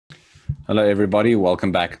Hello, everybody.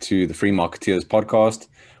 Welcome back to the Free Marketeers podcast.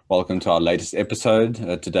 Welcome to our latest episode.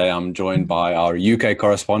 Today, I'm joined by our UK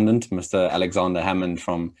correspondent, Mr. Alexander Hammond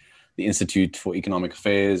from the Institute for Economic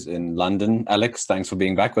Affairs in London. Alex, thanks for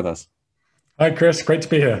being back with us. Hi, Chris. Great to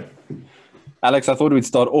be here. Alex, I thought we'd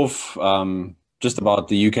start off just about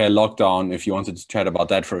the UK lockdown, if you wanted to chat about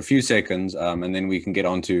that for a few seconds, and then we can get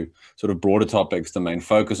on to sort of broader topics, the main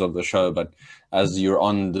focus of the show. But as you're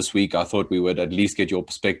on this week, I thought we would at least get your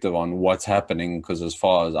perspective on what's happening, because as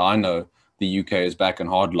far as I know, the UK is back in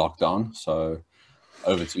hard lockdown. So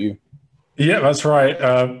over to you. Yeah, that's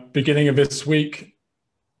right. Beginning of this week,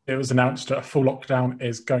 it was announced that a full lockdown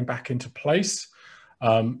is going back into place,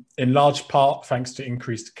 in large part thanks to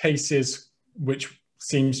increased cases, which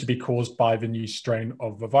seems to be caused by the new strain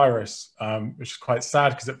of the virus, which is quite sad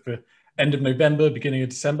because at the end of November, beginning of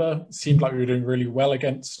December, it seemed like we were doing really well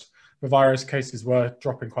against the virus. Cases were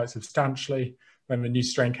dropping quite substantially when the new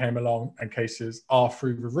strain came along, and cases are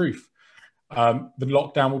through the roof. The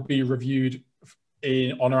lockdown will be reviewed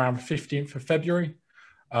on around the 15th of February.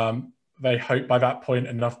 They hope by that point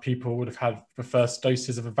enough people would have had the first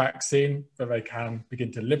doses of a vaccine that they can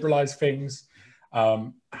begin to liberalize things.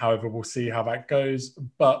 However, we'll see how that goes.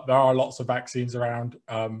 But there are lots of vaccines around.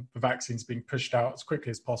 The vaccines being pushed out as quickly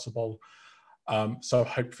as possible. So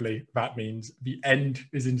hopefully that means the end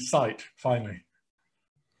is in sight, finally.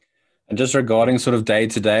 And just regarding sort of day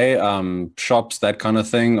to day shops, that kind of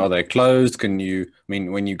thing, are they closed? When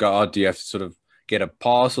you go out, do you have to sort of get a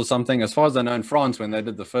pass or something? As far as I know, in France, when they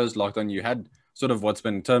did the first lockdown, you had sort of what's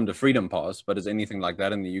been termed a freedom pass, but is anything like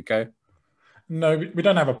that in the UK? No, we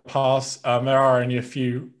don't have a pass. There are only a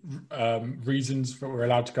few reasons that we're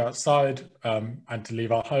allowed to go outside and to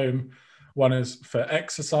leave our home. One is for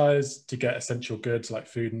exercise, to get essential goods like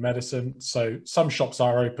food and medicine. So some shops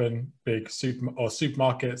are open, big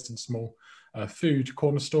supermarkets and small food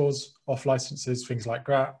corner stores, off licenses, things like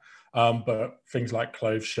that. But things like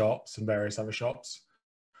clothes shops and various other shops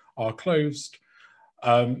are closed.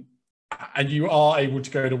 And you are able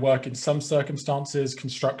to go to work in some circumstances.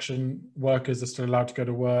 Construction workers are still allowed to go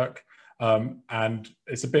to work. And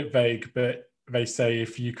it's a bit vague, but they say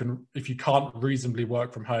if you can't reasonably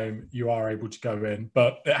work from home, you are able to go in.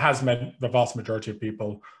 But it has meant the vast majority of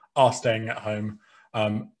people are staying at home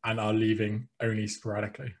and are leaving only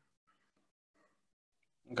sporadically.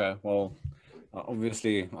 Okay, well,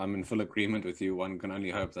 obviously, I'm in full agreement with you. One can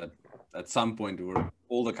only hope that at some point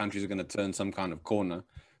all the countries are going to turn some kind of corner.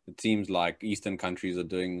 It seems like Eastern countries are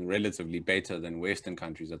doing relatively better than Western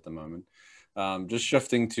countries at the moment. Just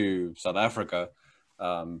shifting to South Africa,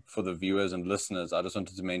 for the viewers and listeners, I just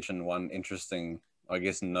wanted to mention one interesting, I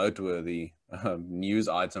guess, noteworthy news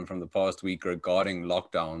item from the past week regarding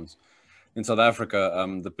lockdowns. In South Africa,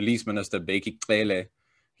 the police minister, Bheki Cele,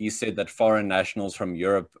 he said that foreign nationals from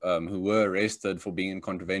Europe who were arrested for being in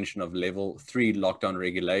contravention of level 3 lockdown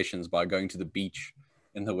regulations by going to the beach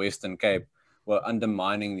in the Western Cape were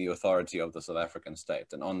undermining the authority of the South African state.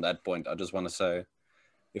 And on that point, I just want to say,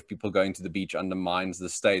 if people going to the beach undermines the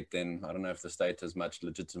state, then I don't know if the state has much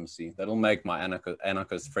legitimacy. That'll make my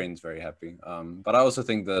anarchist friends very happy. But I also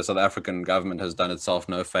think the South African government has done itself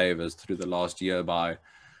no favors through the last year by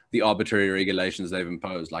the arbitrary regulations they've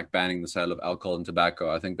imposed, like banning the sale of alcohol and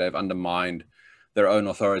tobacco. I think they've undermined their own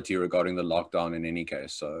authority regarding the lockdown in any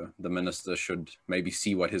case. So the minister should maybe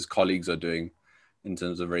see what his colleagues are doing in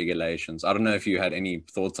terms of regulations. I don't know if you had any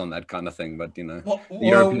thoughts on that kind of thing, but the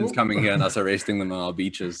Europeans coming here and us arresting them on our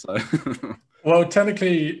beaches. So. Well,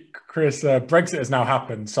 technically, Chris, Brexit has now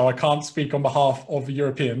happened, so I can't speak on behalf of the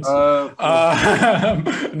Europeans. No,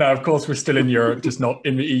 of course, we're still in Europe, just not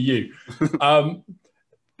in the EU.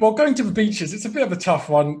 Well, going to the beaches, it's a bit of a tough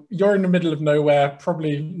one. You're in the middle of nowhere.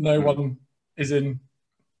 Probably no one is in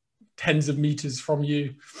tens of meters from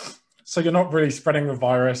you. So you're not really spreading the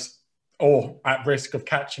virus or at risk of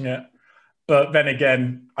catching it. But then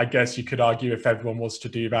again, I guess you could argue if everyone was to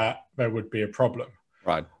do that, there would be a problem.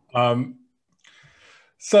 Right.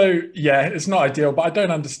 So yeah, it's not ideal, but I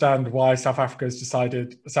don't understand why South Africa's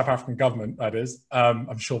decided, the South African government, that is,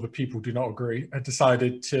 I'm sure the people do not agree, had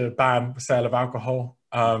decided to ban the sale of alcohol.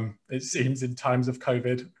 It seems in times of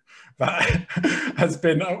COVID, that has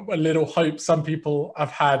been a little hope. Some people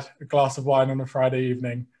have had a glass of wine on a Friday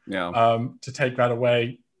evening. To take that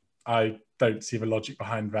away, I don't see the logic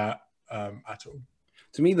behind that at all.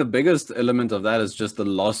 To me, the biggest element of that is just the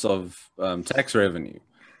loss of tax revenue.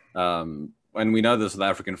 And we know the South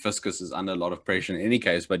African fiscus is under a lot of pressure in any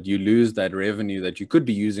case, but you lose that revenue that you could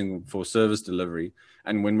be using for service delivery.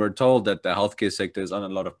 And when we're told that the healthcare sector is under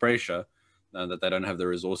a lot of pressure, that they don't have the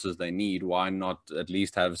resources they need, why not at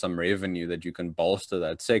least have some revenue that you can bolster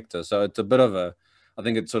that sector? So it's a bit of a, I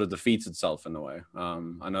think it sort of defeats itself in a way.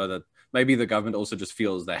 I know that maybe the government also just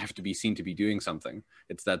feels they have to be seen to be doing something.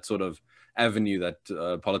 It's that sort of avenue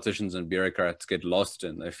that politicians and bureaucrats get lost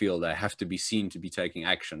in. They feel they have to be seen to be taking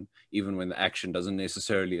action, even when the action doesn't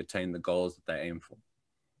necessarily attain the goals that they aim for.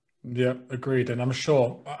 Yeah, agreed. And I'm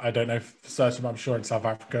sure, I don't know for certain, but I'm sure in South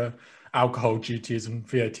Africa, alcohol duties and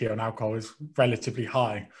VAT on alcohol is relatively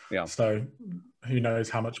high. Yeah. So who knows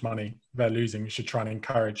how much money they're losing. We should try and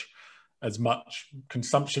encourage as much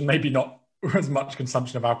consumption, maybe not as much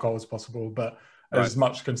consumption of alcohol as possible, but as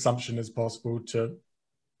much consumption as possible to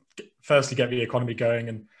firstly get the economy going,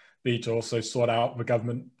 and B, to also sort out the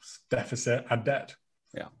government's deficit and debt.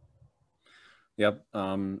 Yeah. Yep.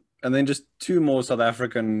 And then just two more South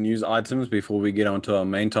African news items before we get on to our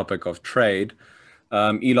main topic of trade.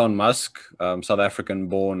 Elon Musk, South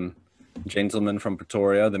African-born gentleman from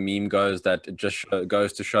Pretoria. The meme goes that it just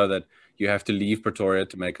goes to show that you have to leave Pretoria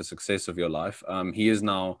to make a success of your life. He is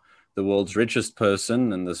now the world's richest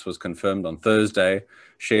person, and this was confirmed on Thursday.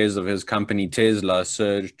 Shares of his company Tesla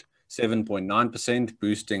surged 7.9%,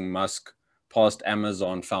 boosting Musk past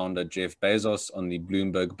Amazon founder Jeff Bezos on the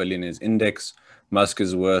Bloomberg Billionaires Index. Musk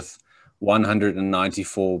is worth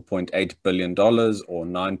 $194.8 billion, or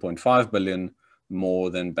 $9.5 billion more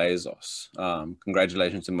than Bezos.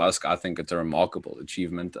 Congratulations to Musk. I think it's a remarkable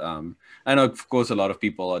achievement. I know, of course, a lot of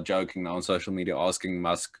people are joking now on social media, asking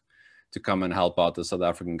Musk to come and help out the South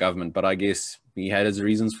African government, but I guess he had his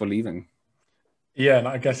reasons for leaving. Yeah, and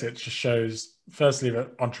I guess it just shows, firstly,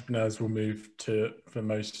 that entrepreneurs will move to the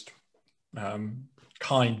most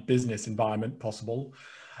kind business environment possible.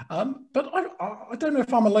 But I don't know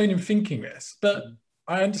if I'm alone in thinking this, but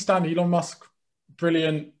I understand Elon Musk,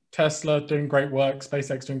 brilliant, Tesla doing great work,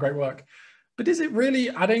 SpaceX doing great work. But is it really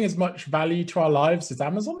adding as much value to our lives as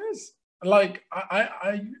Amazon is? Like,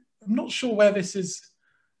 I'm not sure where this is,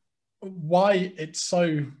 why it's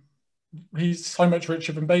so, he's so much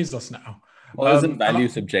richer than Bezos now. Well, isn't value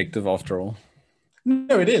subjective after all?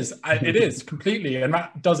 No, it is. It is completely. And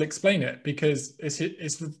that does explain it, because it's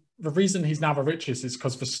the reason he's now the richest is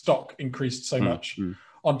because the stock increased so much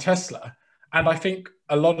on Tesla. And I think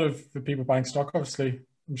a lot of the people buying stock, obviously,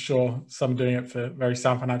 I'm sure some doing it for very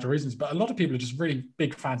sound financial reasons, but a lot of people are just really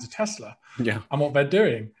big fans of Tesla and what they're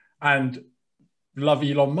doing, and love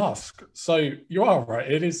Elon Musk. So you are right.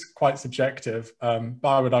 It is quite subjective. But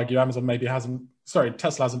I would argue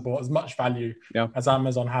Tesla hasn't brought as much value as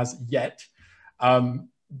Amazon has yet.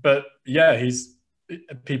 But yeah,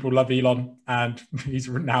 people love Elon, and he's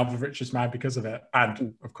now the richest man because of it.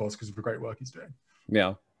 And of course, because of the great work he's doing.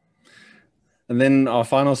 Yeah. And then our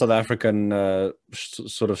final South African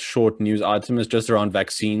sort of short news item is just around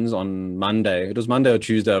vaccines. On Monday, it was Monday or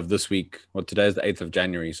Tuesday of this week, well, today is the 8th of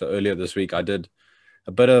January. So earlier this week, I did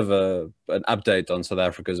a bit of an update on South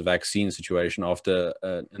Africa's vaccine situation after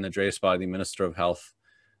an address by the Minister of Health,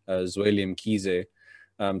 Zweli Mkhize.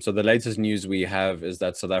 So the latest news we have is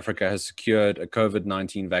that South Africa has secured a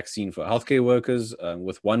COVID-19 vaccine for healthcare workers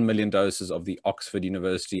with 1 million doses of the Oxford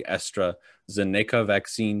University AstraZeneca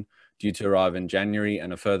vaccine due to arrive in January,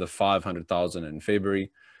 and a further 500,000 in February.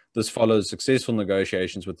 This follows successful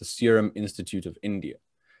negotiations with the Serum Institute of India,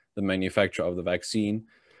 the manufacturer of the vaccine.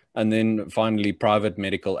 And then finally, private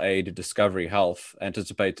medical aid Discovery Health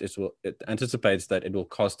anticipates that it will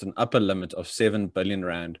cost an upper limit of 7 billion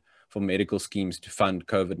rand for medical schemes to fund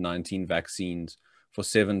COVID-19 vaccines for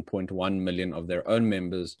 7.1 million of their own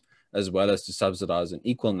members, as well as to subsidize an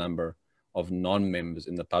equal number of non-members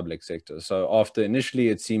in the public sector. So after initially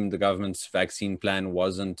it seemed the government's vaccine plan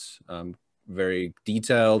wasn't very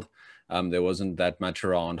detailed, there wasn't that much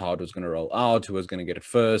around how it was going to roll out, who was going to get it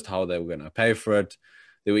first, how they were going to pay for it.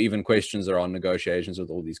 There were even questions around negotiations with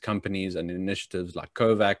all these companies and initiatives like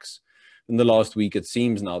COVAX. In the last week, it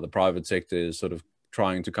seems now the private sector is sort of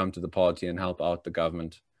trying to come to the party and help out the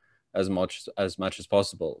government as much as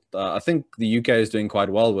possible. I think the UK is doing quite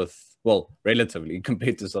well relatively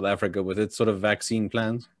compared to South Africa with its sort of vaccine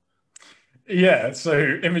plans. Yeah, so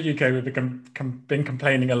in the UK, we've been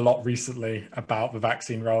complaining a lot recently about the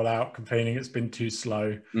vaccine rollout, complaining it's been too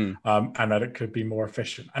slow and that it could be more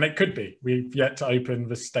efficient. And it could be. We've yet to open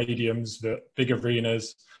the stadiums, the big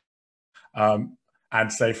arenas, and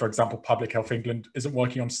say, for example, Public Health England isn't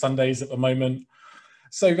working on Sundays at the moment.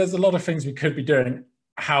 So there's a lot of things we could be doing.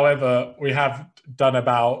 However, we have done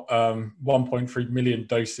about 1.3 million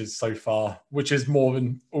doses so far, which is more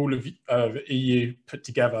than all of the EU put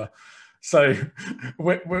together. So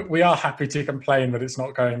we are happy to complain that it's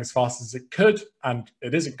not going as fast as it could, and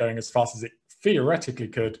it isn't going as fast as it theoretically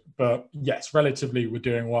could. But yes, relatively, we're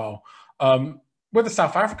doing well. With the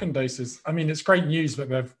South African doses, I mean, it's great news that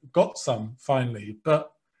they've got some finally,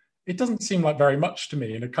 but it doesn't seem like very much to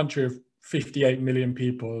me in a country of 58 million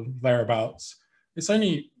people, thereabouts. It's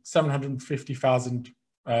only 750,000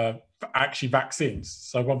 actually vaccines,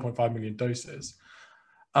 so 1.5 million doses.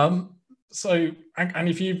 So, and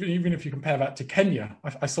if you, even if you compare that to Kenya,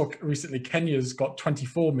 I saw recently Kenya's got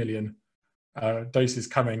 24 million doses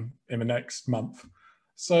coming in the next month.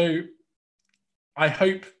 So I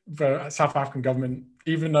hope the South African government,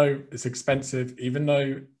 even though it's expensive, even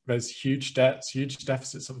though there's huge debts, huge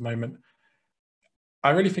deficits at the moment, I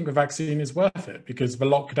really think the vaccine is worth it, because the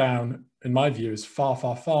lockdown, in my view, is far,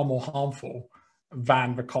 far, far more harmful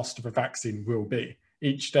than the cost of a vaccine will be.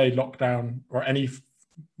 Each day lockdown, or any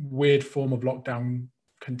weird form of lockdown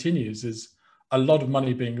continues, is a lot of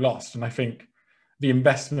money being lost. And I think the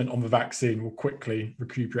investment on the vaccine will quickly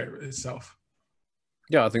recuperate itself.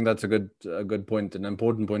 Yeah, I think that's a good point, an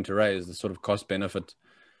important point to raise, the sort of cost benefit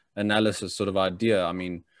analysis sort of idea. I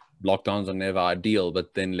mean, lockdowns are never ideal,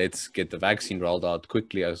 but then let's get the vaccine rolled out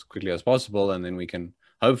quickly as possible, and then we can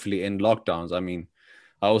hopefully end lockdowns. I mean,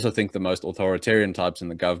 I also think the most authoritarian types in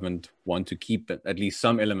the government want to keep at least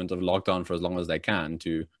some element of lockdown for as long as they can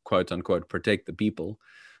to, quote unquote, protect the people.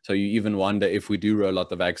 So you even wonder, if we do roll out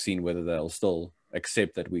the vaccine, whether they'll still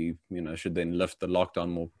accept that we, should then lift the lockdown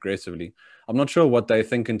more progressively. I'm not sure what they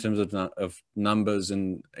think in terms of numbers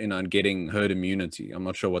and, and getting herd immunity. I'm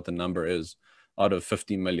not sure what the number is out of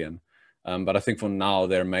 50 million. But I think for now,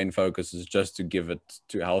 their main focus is just to give it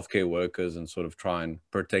to healthcare workers and sort of try and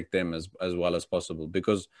protect them as well as possible,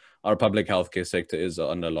 because our public healthcare sector is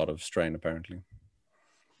under a lot of strain, apparently.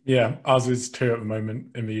 Yeah, ours is too at the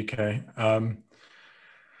moment in the UK.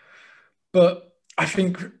 But I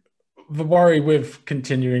think the worry with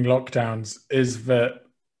continuing lockdowns is that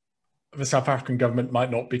the South African government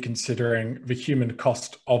might not be considering the human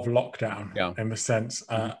cost of lockdown, in the sense,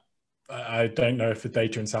 I don't know if the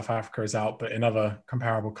data in South Africa is out, but in other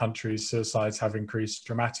comparable countries, suicides have increased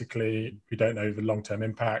dramatically. We don't know the long-term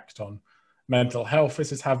impact on mental health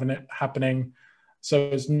this is happening. So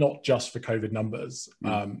it's not just the COVID numbers.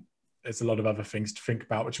 There's a lot of other things to think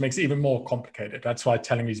about, which makes it even more complicated. That's why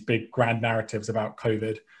telling these big grand narratives about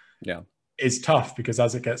COVID is tough, because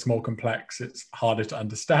as it gets more complex, it's harder to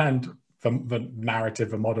understand the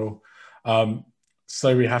narrative, the model.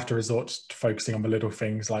 So we have to resort to focusing on the little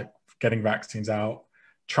things like getting vaccines out,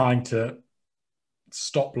 trying to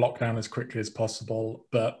stop lockdown as quickly as possible.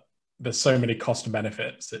 But there's so many cost and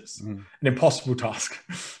benefits. It's an impossible task.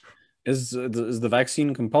 Is the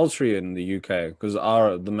vaccine compulsory in the UK? Because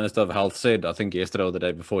the Minister of Health said, I think yesterday or the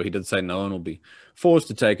day before, he did say no one will be forced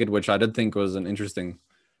to take it, which I did think was an interesting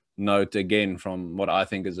note, again, from what I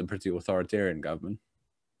think is a pretty authoritarian government.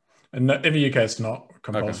 And in the UK, it's not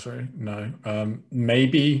compulsory, no.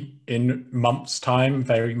 Maybe in months' time,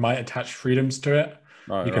 they might attach freedoms to it.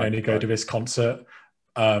 You can only go to this concert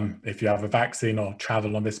if you have a vaccine, or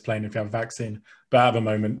travel on this plane if you have a vaccine. But at the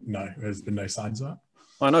moment, no, there's been no signs of that.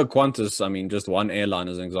 I know Qantas, I mean, just one airline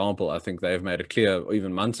as an example, I think they've made it clear,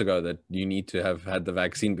 even months ago, that you need to have had the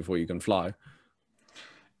vaccine before you can fly.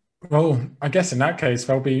 Well, I guess in that case,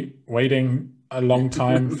 they'll be waiting a long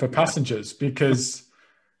time for passengers, because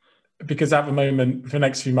at the moment, for the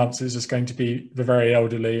next few months, it's just going to be the very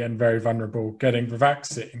elderly and very vulnerable getting the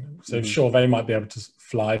vaccine. So sure, they might be able to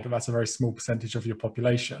fly, but that's a very small percentage of your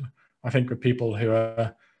population. I think the people who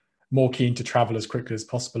are more keen to travel as quickly as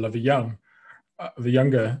possible are the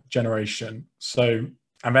younger generation. So,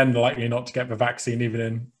 and then likely not to get the vaccine even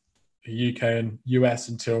in the UK and US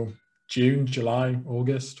until June, July,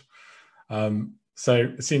 August. So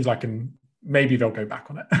it seems like maybe they'll go back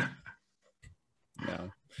on it. Yeah.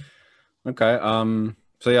 Okay.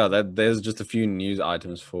 So yeah, there's just a few news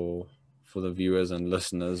items for the viewers and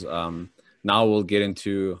listeners. Now we'll get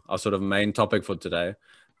into our sort of main topic for today.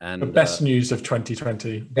 And the best news of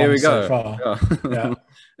 2020 here we go. So far. Yeah.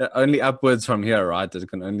 Only upwards from here, right?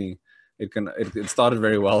 It started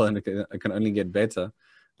very well, and it can only get better.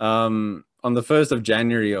 On the 1st of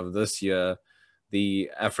January of this year, the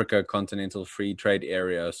Africa Continental Free Trade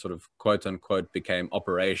Area sort of quote unquote became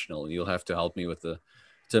operational. You'll have to help me with the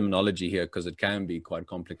terminology here, because it can be quite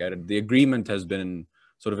complicated. The agreement has been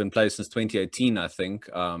sort of in place since 2018, I think.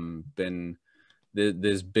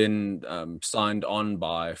 There's been signed on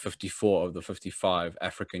by 54 of the 55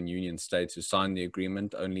 African Union states who signed the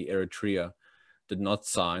agreement. Only Eritrea did not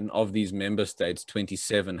sign. Of these member states,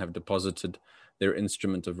 27 have deposited their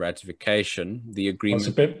instrument of ratification. The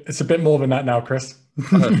agreement... It's a bit more than that now, Chris.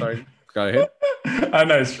 Oh, sorry. Go ahead. I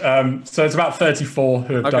know. So it's about 34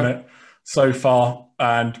 who have done it so far,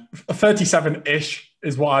 and 37-ish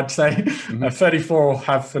is what I'd say. 34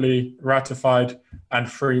 have fully ratified, and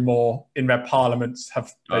 3 more in their parliaments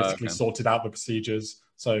have basically sorted out the procedures.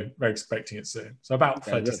 So we're expecting it soon. So about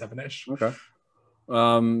Okay, 37-ish. Okay.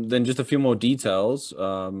 Then just a few more details.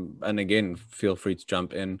 And again, feel free to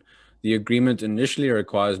jump in. The agreement initially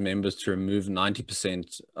requires members to remove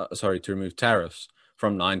 90%, to remove tariffs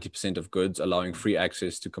from 90% of goods, allowing free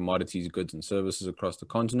access to commodities, goods, and services across the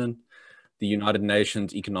continent. The United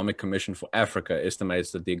Nations Economic Commission for Africa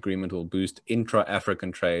estimates that the agreement will boost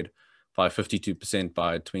intra-African trade by 52%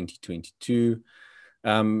 by 2022.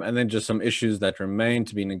 And then just some issues that remain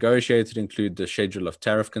to be negotiated include the schedule of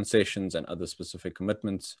tariff concessions and other specific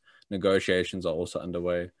commitments. Negotiations are also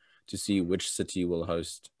underway to see which city will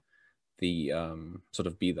host the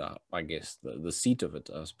be the seat of it,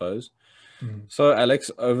 I suppose. So Alex,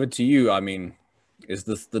 over to you. I mean, is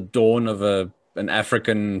this the dawn of an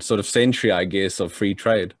African sort of century, I guess, of free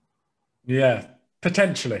trade? Yeah,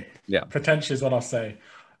 potentially. Yeah. Potentially is what I'll say.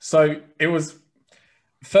 So it was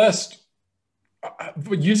first,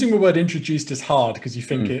 using the word introduced is hard because you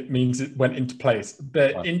think it means it went into place.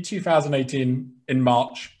 But in 2018, in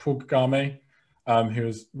March, Paul Kagame, who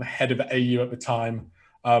was the head of the AU at the time,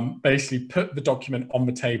 basically put the document on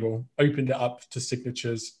the table, opened it up to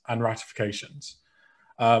signatures and ratifications.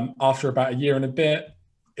 After about a year and a bit,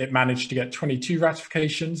 it managed to get 22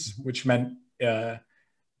 ratifications, which meant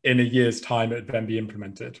in a year's time, it would then be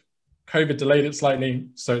implemented. COVID delayed it slightly,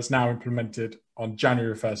 so it's now implemented on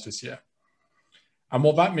January 1st this year. And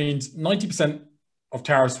what that means, 90% of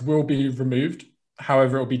tariffs will be removed.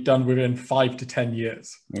 However, it will be done within 5 to 10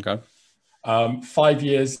 years. Okay. 5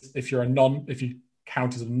 years if you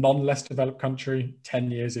count as a non-less developed country,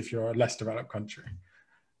 10 years if you're a less developed country.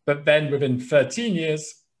 But then within 13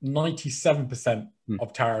 years, 97%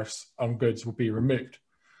 of tariffs on goods will be removed.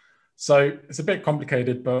 So it's a bit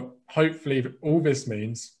complicated, but hopefully all this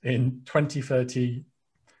means in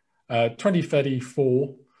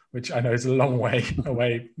 2034, which I know is a long way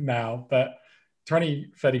away now, but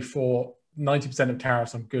 2034, 90% of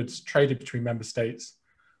tariffs on goods traded between member states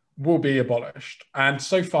will be abolished. And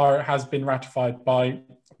so far it has been ratified by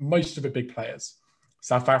most of the big players.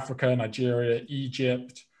 South Africa, Nigeria,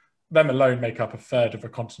 Egypt, them alone make up a third of the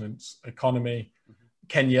continent's economy.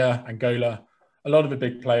 Kenya, Angola, a lot of the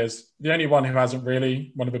big players. The only one who hasn't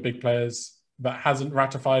really, one of the big players that hasn't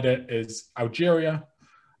ratified it is Algeria.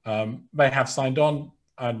 They have signed on,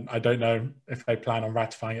 and I don't know if they plan on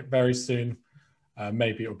ratifying it very soon.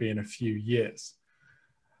 Maybe it'll be in a few years.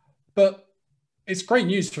 But it's great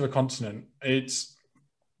news for the continent. It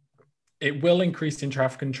will increase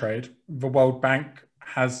intra-African trade. The World Bank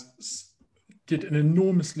did an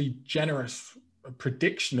enormously generous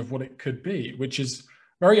prediction of what it could be, which is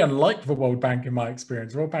very unlike the World Bank in my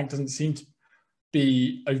experience. The World Bank doesn't seem to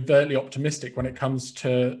be overtly optimistic when it comes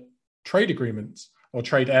to trade agreements or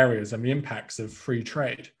trade areas and the impacts of free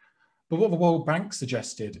trade. But what the World Bank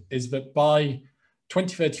suggested is that by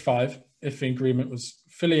 2035, if the agreement was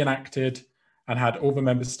fully enacted and had all the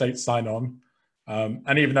member states sign on,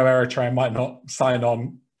 and even though Eritrea might not sign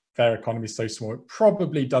on, their economy is so small, it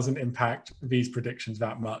probably doesn't impact these predictions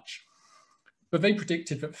that much. But they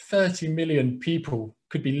predicted that 30 million people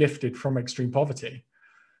could be lifted from extreme poverty.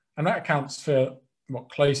 And that accounts for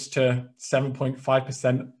close to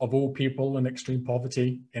 7.5% of all people in extreme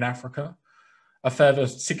poverty in Africa. A further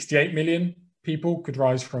 68 million people could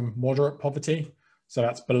rise from moderate poverty. So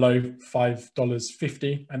that's below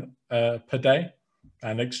 $5.50 per day.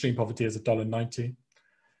 And extreme poverty is $1.90.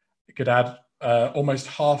 It could add almost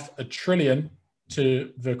 $500 billion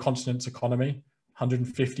to the continent's economy,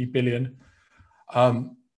 150 billion.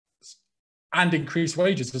 And increase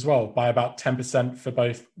wages as well by about 10% for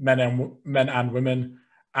both men and women,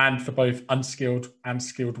 and for both unskilled and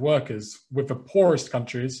skilled workers, with the poorest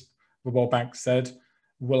countries, the World Bank said,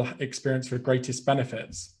 will experience the greatest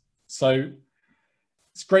benefits. So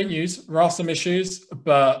it's great news. There are some issues,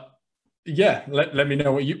 but yeah, let me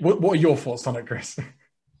know what are your thoughts on it, Chris?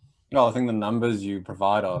 Well, I think the numbers you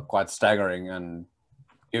provide are quite staggering and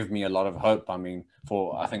give me a lot of hope. I mean,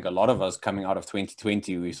 I think a lot of us coming out of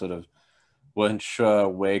 2020, we sort of weren't sure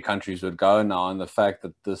where countries would go now, and the fact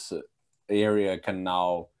that this area can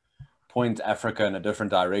now point Africa in a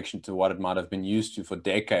different direction to what it might have been used to for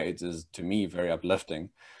decades is, to me, very uplifting.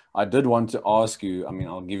 I did want to ask you, I mean,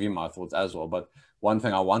 I'll give you my thoughts as well, but one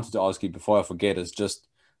thing I wanted to ask you before I forget is just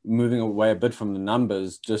moving away a bit from the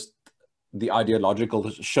numbers, just the ideological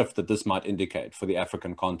shift that this might indicate for the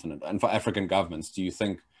African continent and for African governments. Do you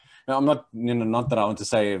think, I'm not, not that I want to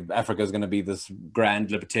say Africa is going to be this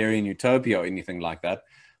grand libertarian utopia or anything like that,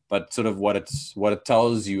 but sort of what it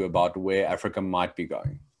tells you about where Africa might be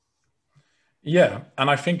going. Yeah, and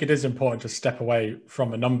I think it is important to step away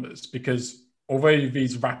from the numbers, because although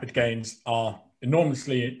these rapid gains are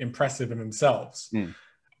enormously impressive in themselves,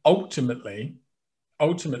 ultimately,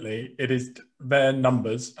 it is their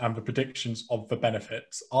numbers and the predictions of the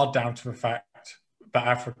benefits are down to the fact that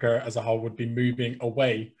Africa as a whole would be moving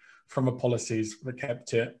away from the policies that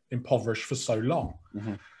kept it impoverished for so long.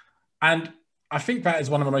 Mm-hmm. And I think that is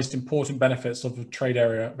one of the most important benefits of the trade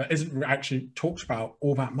area that isn't actually talked about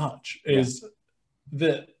all that much, is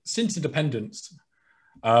that since independence,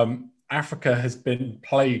 Africa has been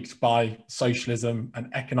plagued by socialism and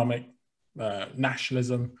economic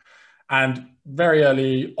nationalism. And very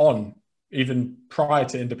early on, even prior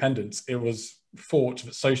to independence, it was thought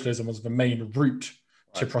that socialism was the main route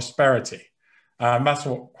to prosperity. That's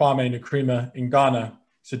what Kwame Nkrumah in Ghana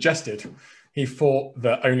suggested. He thought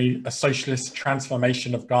that only a socialist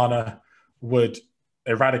transformation of Ghana would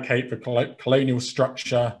eradicate the colonial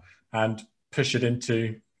structure and push it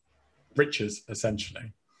into riches,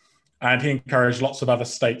 essentially. And he encouraged lots of other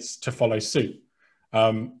states to follow suit,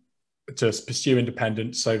 to pursue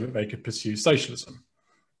independence so that they could pursue socialism.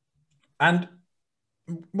 And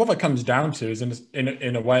what that comes down to is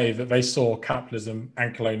in a way that they saw capitalism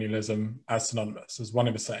and colonialism as synonymous, as one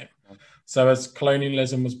and the same. So as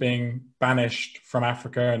colonialism was being banished from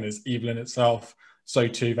Africa and is evil in itself, so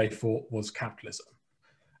too they thought was capitalism.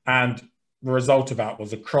 And the result of that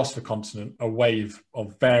was across the continent, a wave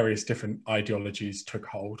of various different ideologies took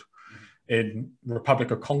hold. In the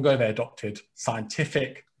Republic of Congo, they adopted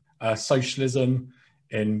scientific socialism.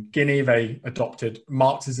 In Guinea, they adopted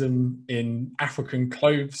Marxism in African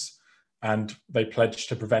clothes, and they pledged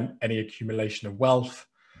to prevent any accumulation of wealth.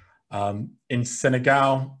 In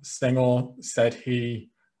Senegal, Senghor said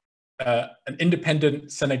an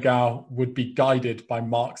independent Senegal would be guided by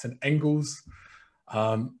Marx and Engels.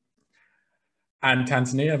 And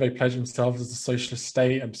Tanzania, they pledged themselves as a socialist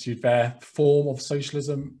state and pursued their form of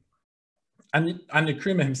socialism. And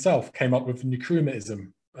Nkrumah himself came up with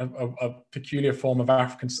Nkrumahism, a peculiar form of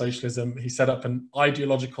African socialism. He set up an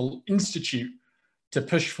ideological institute to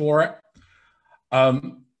push for it.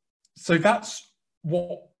 So that's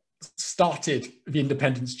what started the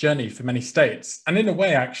independence journey for many states. And in a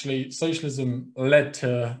way, actually, socialism led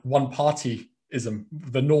to one-partyism,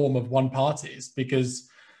 the norm of one parties, because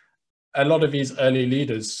a lot of these early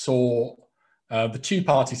leaders saw the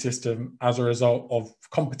two-party system as a result of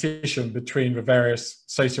competition between the various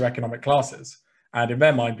socioeconomic classes. And in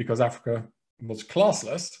their mind, because Africa was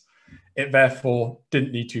classless, it therefore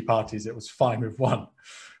didn't need two parties. It was fine with one,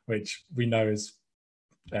 which we know is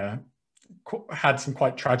had some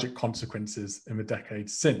quite tragic consequences in the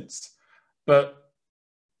decades since. But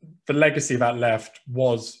the legacy that left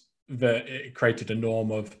was that it created a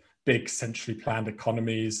norm of big centrally planned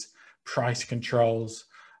economies, price controls,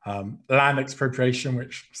 land expropriation,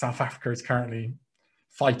 which South Africa is currently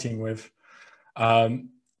fighting with,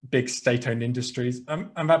 big state-owned industries,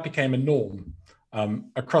 and that became a norm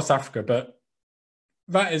across Africa. But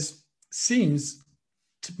that seems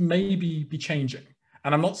to maybe be changing.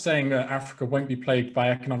 And I'm not saying that Africa won't be plagued by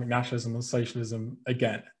economic nationalism and socialism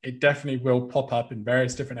again. It definitely will pop up in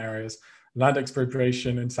various different areas. Land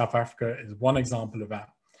expropriation in South Africa is one example of that.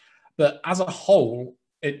 But as a whole,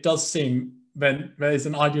 it does seem then there is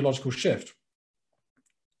an ideological shift.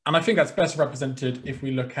 And I think that's best represented if we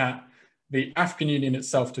look at the African Union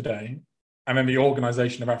itself today, and then the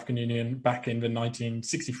organization of African Union back in the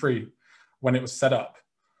 1963 when it was set up.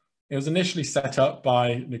 It was initially set up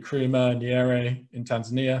by Nkrumah Nyerere in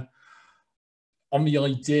Tanzania on the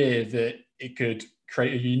idea that it could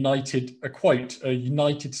create a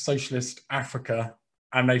united socialist Africa,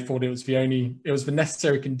 and they thought it was the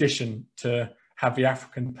necessary condition to have the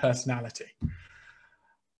African personality.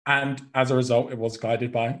 And as a result, it was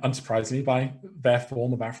guided by, unsurprisingly, by their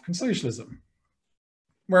form of African socialism.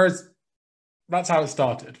 Whereas that's how it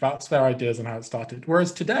started. That's their ideas on how it started.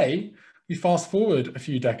 Whereas today, we fast forward a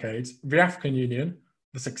few decades, the African Union,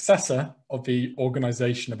 the successor of the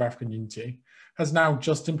Organization of African Unity, has now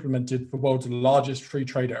just implemented the world's largest free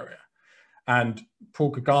trade area. And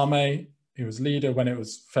Paul Kagame, who was leader when it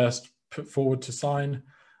was first put forward to sign,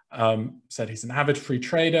 said he's an avid free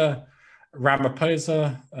trader.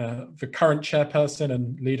 Ramaphosa, the current chairperson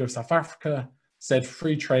and leader of South Africa, said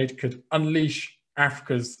free trade could unleash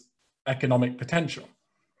Africa's economic potential.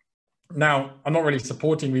 Now, I'm not really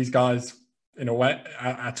supporting these guys in a way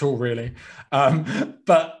at all, really.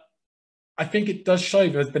 But I think it does show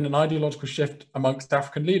there's been an ideological shift amongst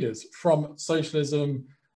African leaders from socialism,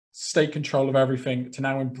 state control of everything, to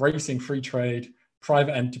now embracing free trade,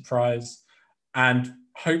 private enterprise, and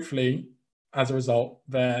hopefully, as a result,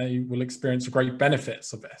 they will experience the great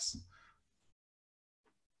benefits of this.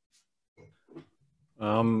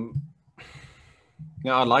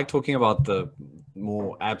 Yeah, I like talking about the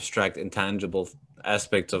more abstract, intangible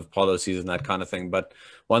aspects of policies and that kind of thing. But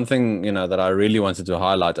one thing, that I really wanted to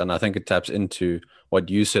highlight, and I think it taps into what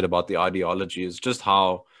you said about the ideology, is just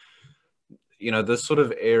how, this sort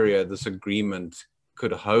of area, this agreement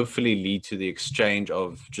could hopefully lead to the exchange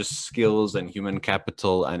of just skills and human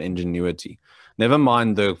capital and ingenuity. Never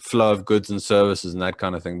mind the flow of goods and services and that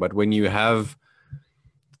kind of thing. But when you have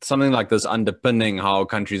something like this underpinning how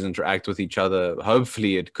countries interact with each other,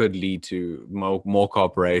 hopefully it could lead to more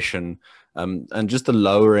cooperation, and just the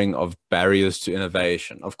lowering of barriers to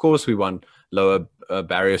innovation. Of course, we want lower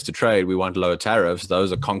barriers to trade. We want lower tariffs.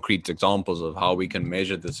 Those are concrete examples of how we can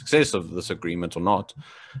measure the success of this agreement or not.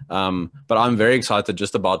 But I'm very excited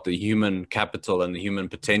just about the human capital and the human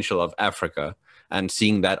potential of Africa, and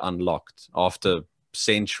seeing that unlocked after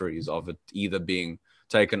centuries of it either being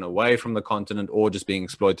taken away from the continent or just being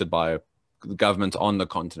exploited by the government on the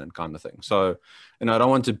continent, kind of thing. So, I don't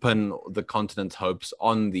want to pin the continent's hopes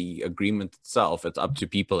on the agreement itself. It's up to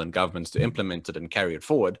people and governments to implement it and carry it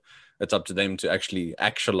forward. It's up to them to actually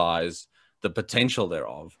actualize the potential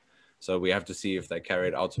thereof. So we have to see if they carry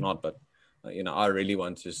it out or not. But, I really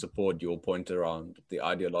want to support your point around the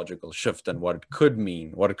ideological shift and what it could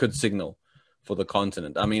mean, what it could signal for the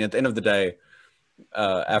continent. I mean, at the end of the day,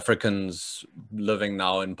 Africans living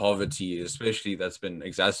now in poverty, especially that's been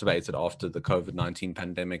exacerbated after the COVID-19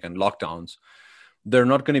 pandemic and lockdowns, they're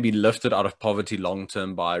not going to be lifted out of poverty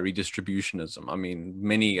long-term by redistributionism. I mean,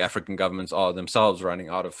 many African governments are themselves running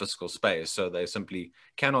out of fiscal space, so they simply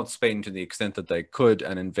cannot spend to the extent that they could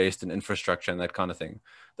and invest in infrastructure and that kind of thing.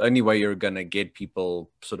 The only way you're going to get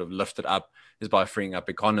people sort of lifted up is by freeing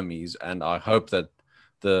up economies, and I hope that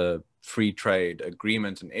the free trade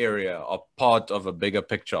agreement and area are part of a bigger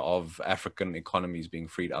picture of African economies being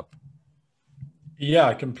freed up. Yeah,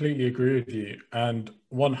 I completely agree with you. And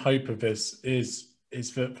one hope of this is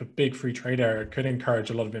that the big free trade area could encourage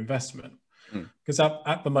a lot of investment. Because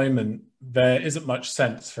at the moment, there isn't much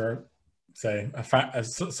sense for, say,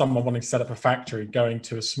 someone wanting to set up a factory going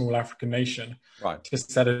to a small African nation to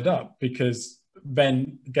set it up, because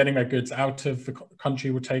then getting their goods out of the country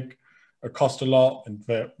will cost a lot, and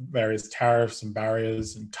various tariffs and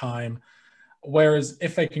barriers and time. Whereas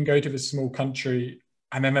if they can go to this small country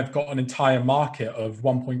and then they've got an entire market of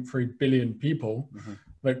 1.3 billion people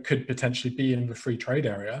that could potentially be in the free trade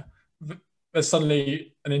area, there's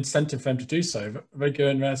suddenly an incentive for them to do so. They go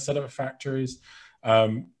in there, set up factories,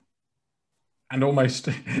 and almost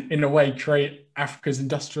in a way create Africa's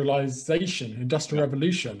industrial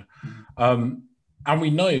revolution. And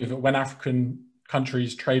we know that when African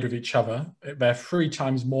countries trade with each other, they're 3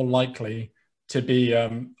 times more likely to be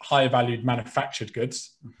higher valued manufactured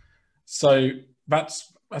goods. So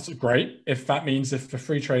that's great. If that means if the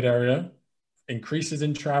free trade area increases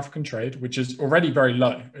intra-African trade, which is already very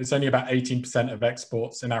low, it's only about 18% of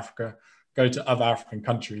exports in Africa go to other African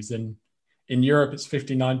countries. In Europe, it's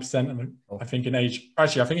 59%, and I think in Asia,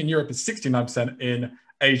 actually, I think in Europe it's 69%. In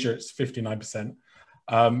Asia, it's 59%.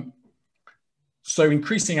 So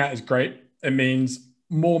increasing that is great. It means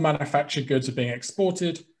more manufactured goods are being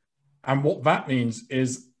exported. And what that means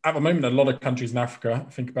is, at the moment, a lot of countries in Africa,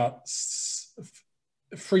 I think about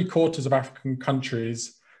 3/4 of African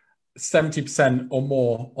countries, 70% or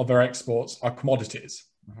more of their exports are commodities,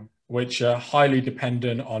 which are highly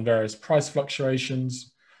dependent on various price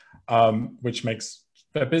fluctuations, which makes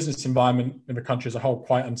their business environment in the country as a whole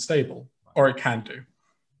quite unstable, or it can do.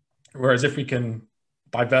 Whereas if we can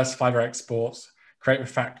diversify their exports, create the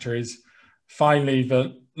factories, finally,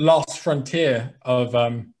 the last frontier of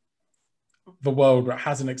the world that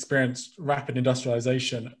hasn't experienced rapid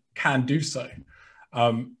industrialization can do so.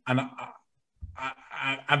 And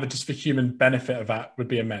just the human benefit of that would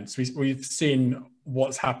be immense. We've seen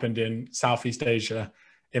what's happened in Southeast Asia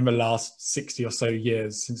in the last 60 or so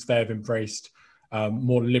years since they have embraced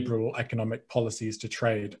more liberal economic policies to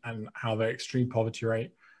trade, and how their extreme poverty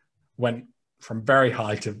rate went from very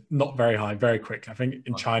high to not very high very quickly. I think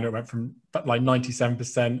in China it went from like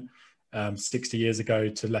 97% 60 years ago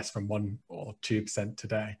to less than 1 or 2%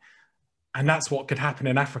 today. And that's what could happen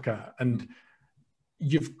in Africa. And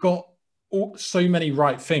you've got so many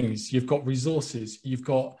right things. You've got resources, you've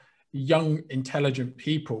got young, intelligent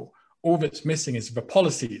people. All that's missing is the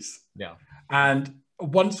policies. Yeah. And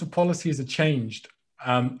once the policies are changed,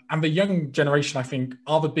 and the young generation, I think,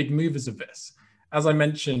 are the big movers of this. As I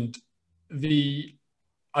mentioned, the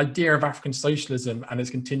idea of African socialism and its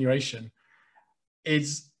continuation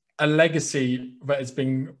is a legacy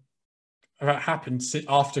that happened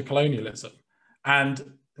after colonialism.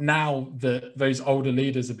 And now those older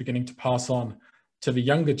leaders are beginning to pass on to the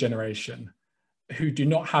younger generation. who do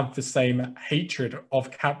not have the same hatred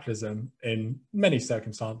of capitalism in many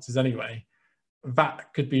circumstances anyway,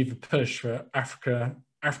 that could be the push for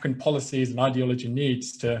African policies and ideology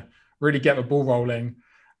needs to really get the ball rolling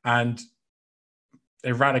and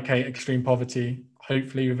eradicate extreme poverty,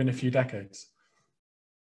 hopefully within a few decades.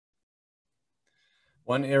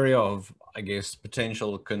 One area of, I guess,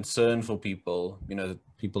 potential concern for people,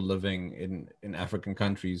 people living in African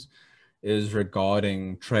countries, is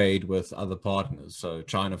regarding trade with other partners. So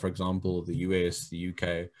China, for example, the US, the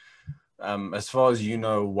UK. As far as you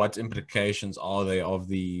know, what implications are there of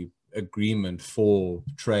the agreement for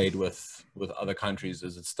trade with other countries?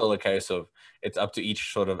 Is it still a case of it's up to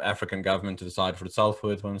each sort of African government to decide for itself who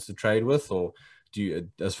it wants to trade with? Or do you,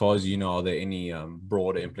 as far as you know, are there any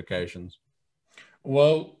broader implications?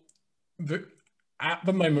 Well, at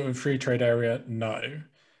the moment with free trade area, no.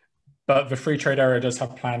 But the free trade area does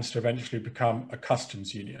have plans to eventually become a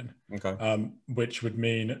customs union, okay. Which would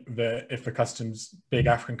mean that if the big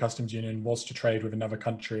African customs union was to trade with another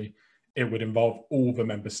country, it would involve all the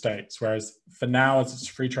member states. Whereas for now, as it's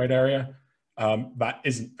a free trade area, that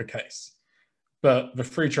isn't the case. But the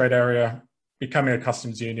free trade area becoming a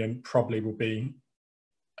customs union probably will be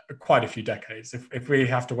quite a few decades. If we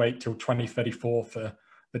have to wait till 2034 for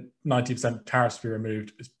the 90% tariffs to be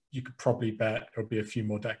removed, you could probably bet it'll be a few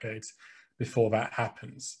more decades before that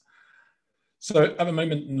happens. So at the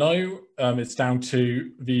moment, no, it's down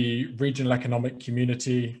to the regional economic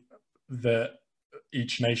community that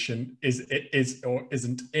each nation is or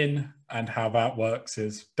isn't in, and how that works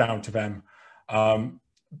is down to them.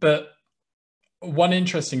 But one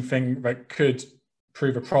interesting thing that could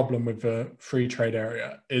prove a problem with the free trade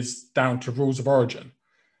area is down to rules of origin,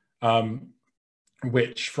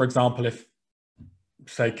 which, for example, if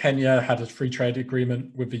say Kenya had a free trade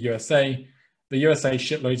agreement with the USA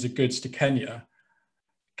shipped loads of goods to Kenya.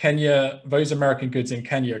 Those American goods in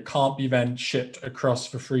Kenya can't be then shipped across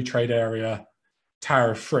the free trade area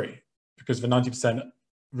tariff free, because the 90%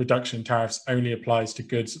 reduction in tariffs only applies to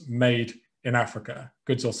goods made in Africa,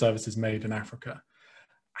 goods or services made in Africa.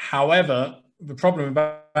 However, the problem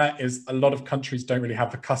about that is a lot of countries don't really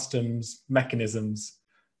have the customs mechanisms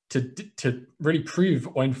to really prove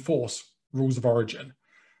or enforce rules of origin.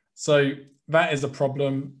 So that is a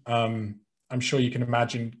problem. I'm sure you can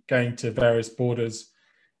imagine going to various borders,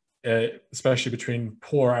 especially between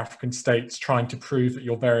poor African states, trying to prove that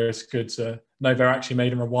your various goods they're actually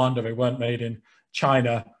made in Rwanda, they weren't made in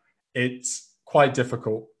China. It's quite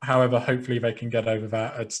difficult. However, hopefully they can get over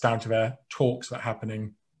that. It's down to their talks that are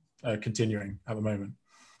happening, continuing at the moment.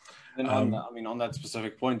 And on that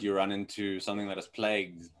specific point, you run into something that has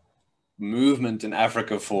plagued movement in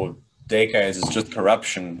Africa for decades. Is just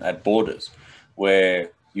corruption at borders,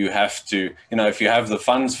 where you have to, if you have the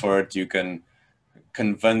funds for it, you can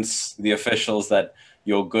convince the officials that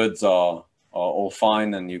your goods are all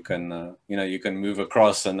fine, and you can you can move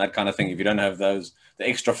across and that kind of thing. If you don't have the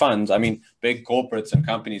extra funds, big corporates and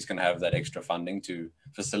companies can have that extra funding to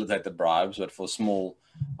facilitate the bribes, but for small,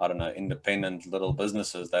 independent little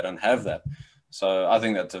businesses, they don't have that. So I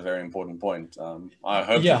think that's a very important point. I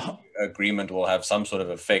hope the agreement will have some sort of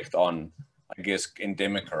effect on, I guess,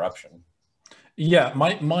 endemic corruption. Yeah,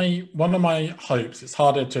 one of my hopes, it's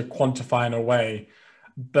harder to quantify in a way,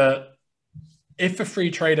 but if a free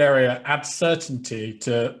trade area adds certainty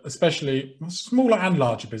to especially smaller and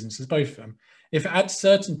larger businesses, both of them, if it adds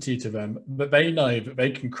certainty to them that they know that they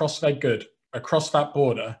can cross their good across that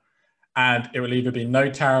border, and it will either be no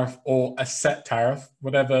tariff or a set tariff,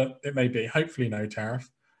 whatever it may be, hopefully no tariff,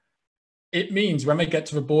 it means when they get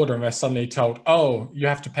to the border and they're suddenly told, oh, you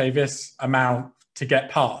have to pay this amount to get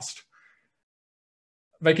past,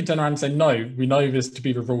 they can turn around and say, no, we know this to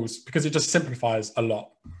be the rules, because it just simplifies a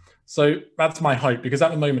lot. So that's my hope, because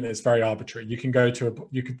at the moment it's very arbitrary. You could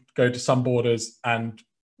go to some borders and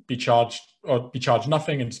be charged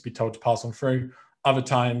nothing and just be told to pass on through. Other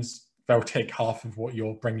times they'll take half of what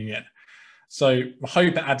you're bringing in. So I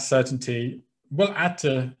hope it adds certainty, will add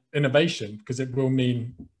to innovation, because it will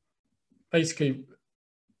mean basically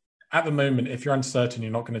at the moment, if you're uncertain,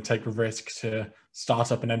 you're not going to take a risk to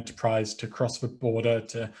start up an enterprise, to cross the border,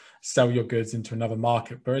 to sell your goods into another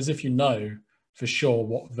market. Whereas if you know for sure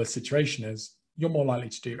what the situation is, you're more likely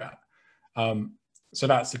to do that. So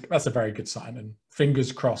that's a very good sign, and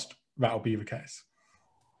fingers crossed that'll be the case.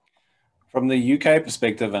 From the UK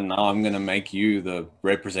perspective, and now I'm going to make you the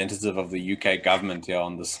representative of the UK government here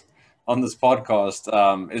on this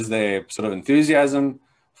podcast. Is there sort of enthusiasm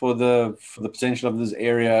for the potential of this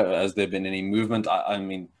area? Has there been any movement? I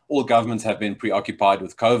mean, all governments have been preoccupied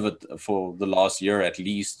with COVID for the last year at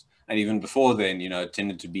least, and even before then, it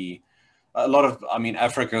tended to be a lot of, I mean,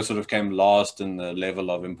 Africa sort of came last in the level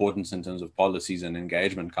of importance in terms of policies and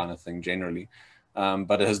engagement kind of thing generally.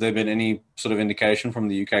 But has there been any sort of indication from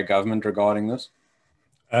the UK government regarding this?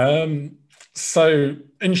 So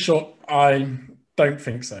in short, I don't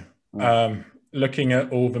think so. Looking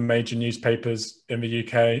at all the major newspapers in the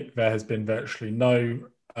UK, there has been virtually no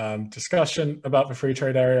discussion about the free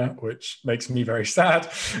trade area, which makes me very sad,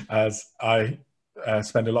 as I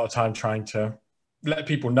spend a lot of time trying to let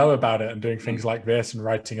people know about it and doing things like this and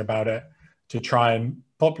writing about it to try and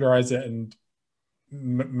popularize it and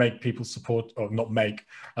make people support, or not make,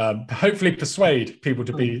 hopefully persuade people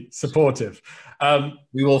to be supportive.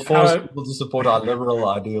 We will force people to support our liberal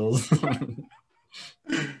ideals.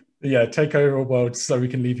 Yeah, take over a world so we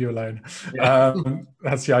can leave you alone. Yeah.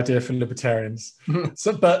 That's the idea for libertarians.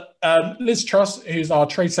 But Liz Truss, who's our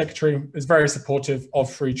trade secretary, is very supportive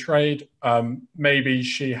of free trade. Maybe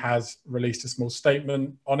she has released a small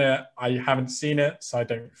statement on it. I haven't seen it, so I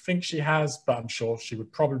don't think she has, but I'm sure she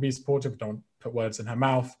would probably be supportive. Don't put words in her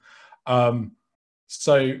mouth.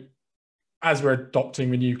 So as we're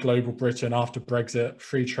adopting the new global Britain after Brexit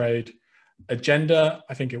free trade agenda,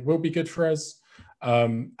 I think it will be good for us.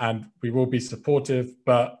 And we will be supportive,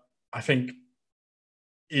 but I think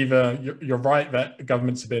either you're right that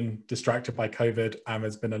governments have been distracted by COVID, and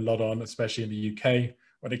there's been a lot on, especially in the UK,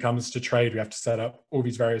 when it comes to trade. We have to set up all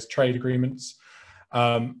these various trade agreements.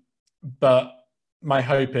 But my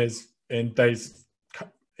hope is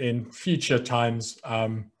in future times,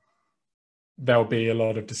 there'll be a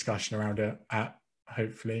lot of discussion around it at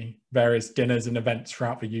hopefully various dinners and events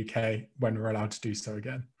throughout the UK when we're allowed to do so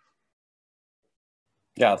again.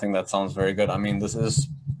 Yeah, I think that sounds very good. I mean, this is,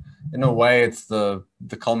 in a way, it's the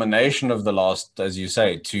culmination of the last, as you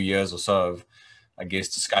say, 2 years or so of, I guess,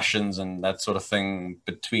 discussions and that sort of thing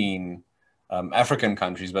between African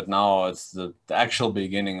countries. But now it's the actual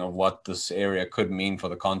beginning of what this area could mean for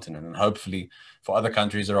the continent, and hopefully for other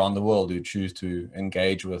countries around the world who choose to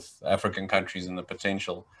engage with African countries and the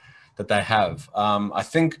potential that they have. I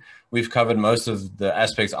think we've covered most of the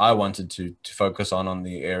aspects I wanted to focus on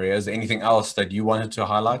the area. Is there anything else that you wanted to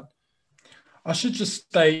highlight? I should just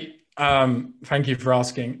state, thank you for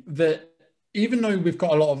asking, that even though we've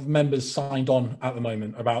got a lot of members signed on at the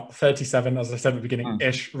moment, about 37, as I said at the beginning,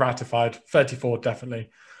 ish ratified, 34 definitely.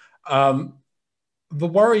 The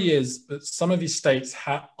worry is that some of these states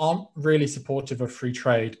aren't really supportive of free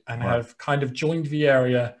trade and have kind of joined the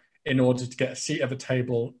area in order to get a seat at the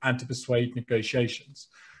table and to persuade negotiations.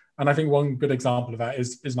 And I think one good example of that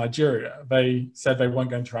is Nigeria. They said they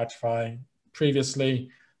weren't going to ratify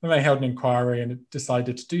previously, and they held an inquiry and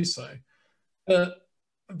decided to do so. But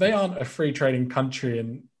they aren't a free trading country,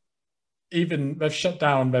 and even they've shut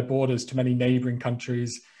down their borders to many neighboring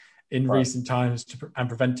countries in recent times and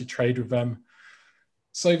prevented trade with them.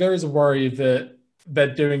 So there is a worry that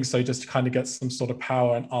they're doing so just to kind of get some sort of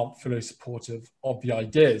power and aren't fully supportive of the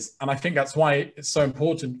ideas. And I think that's why it's so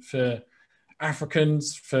important for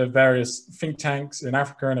Africans, for various think tanks in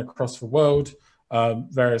Africa and across the world,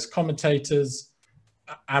 various commentators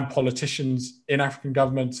and politicians in African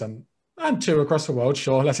governments and too across the world,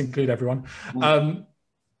 sure, let's include everyone,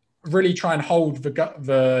 really try and hold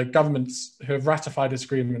the governments who have ratified this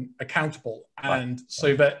agreement accountable. And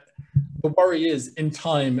so that the worry is, in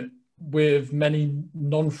time, with many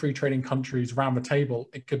non-free trading countries around the table,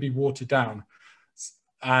 it could be watered down,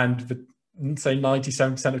 and say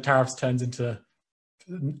 97% of tariffs turns into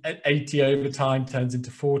 80 over time, turns into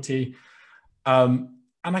 40. And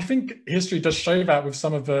I think history does show that with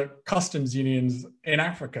some of the customs unions in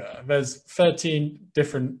Africa. There's 13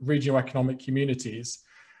 different regional economic communities,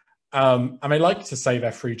 and they like to say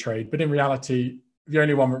they're free trade, but in reality, the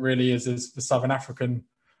only one that really is the Southern African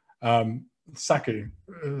SACU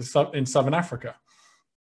in Southern Africa.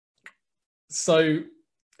 So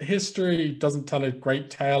history doesn't tell a great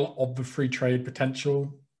tale of the free trade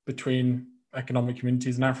potential between economic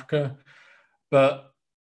communities in Africa, but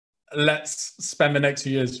let's spend the next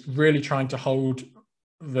few years really trying to hold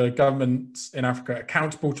the governments in Africa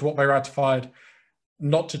accountable to what they ratified,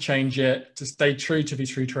 not to change it, to stay true to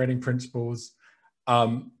these free trading principles.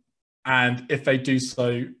 And if they do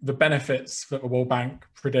so, the benefits that the World Bank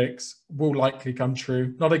predicts will likely come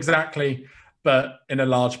true. Not exactly, but in a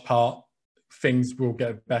large part, things will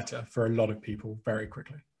get better for a lot of people very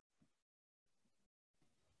quickly.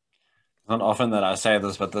 Not often that I say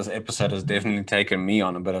this, but this episode has definitely taken me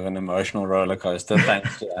on a bit of an emotional roller coaster.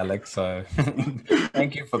 Thanks to Alex. So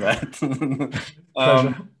thank you for that.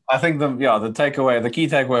 I think the key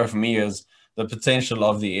takeaway for me is the potential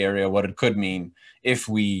of the area, what it could mean if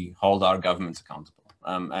we hold our governments accountable.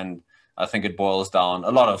 And I think it boils down,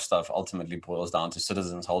 a lot of stuff ultimately boils down to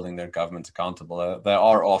citizens holding their government accountable. They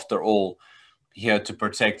are, after all, here to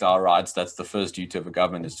protect our rights. That's the first duty of a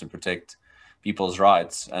government, is to protect people's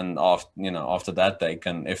rights. And after that, they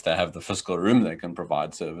can, if they have the fiscal room, they can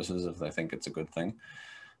provide services if they think it's a good thing.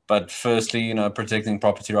 But firstly, protecting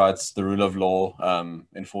property rights, the rule of law,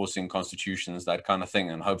 enforcing constitutions, that kind of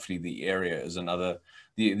thing. And hopefully the area is another,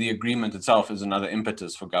 the agreement itself is another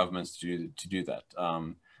impetus for governments to do that.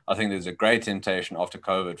 I think there's a great temptation after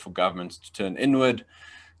COVID for governments to turn inward,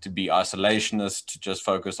 to be isolationist, to just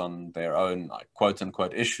focus on their own quote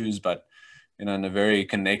unquote issues. But in a very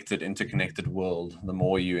connected, interconnected world, the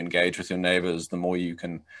more you engage with your neighbors, the more you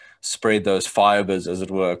can spread those fibers, as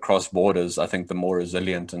it were, across borders. I think the more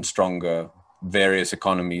resilient and stronger various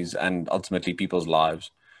economies and ultimately people's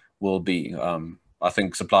lives will be. I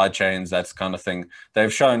think supply chains, that's kind of thing,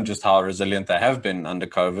 they've shown just how resilient they have been under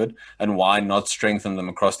COVID, and why not strengthen them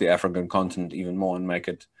across the African continent even more and make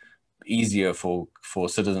it easier for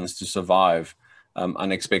citizens to survive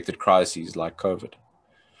unexpected crises like COVID.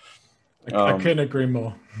 I couldn't agree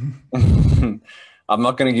more. I'm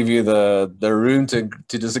not going to give you the room to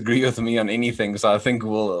disagree with me on anything, so I think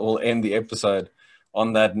we'll end the episode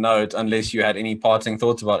on that note, unless you had any parting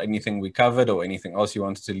thoughts about anything we covered or anything else you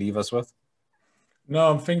wanted to leave us with.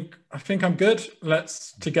 No, I think I'm good.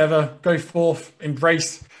 Let's together go forth,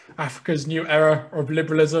 embrace Africa's new era of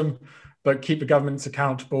liberalism, but keep the governments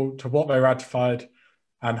accountable to what they ratified,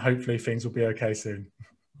 and hopefully things will be okay soon.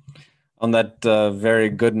 On that very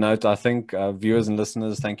good note, I think, viewers and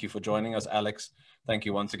listeners, thank you for joining us. Alex, thank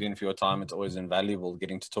you once again for your time. It's always invaluable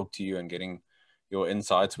getting to talk to you and getting your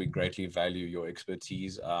insights. We greatly value your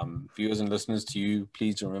expertise. Viewers and listeners, to you,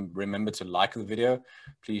 please remember to like the video,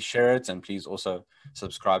 please share it, and please also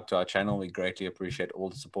subscribe to our channel. We greatly appreciate all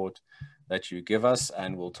the support that you give us,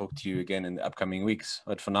 and we'll talk to you again in the upcoming weeks.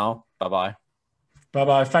 But for now, bye-bye.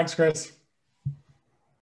 Bye-bye. Thanks, Chris.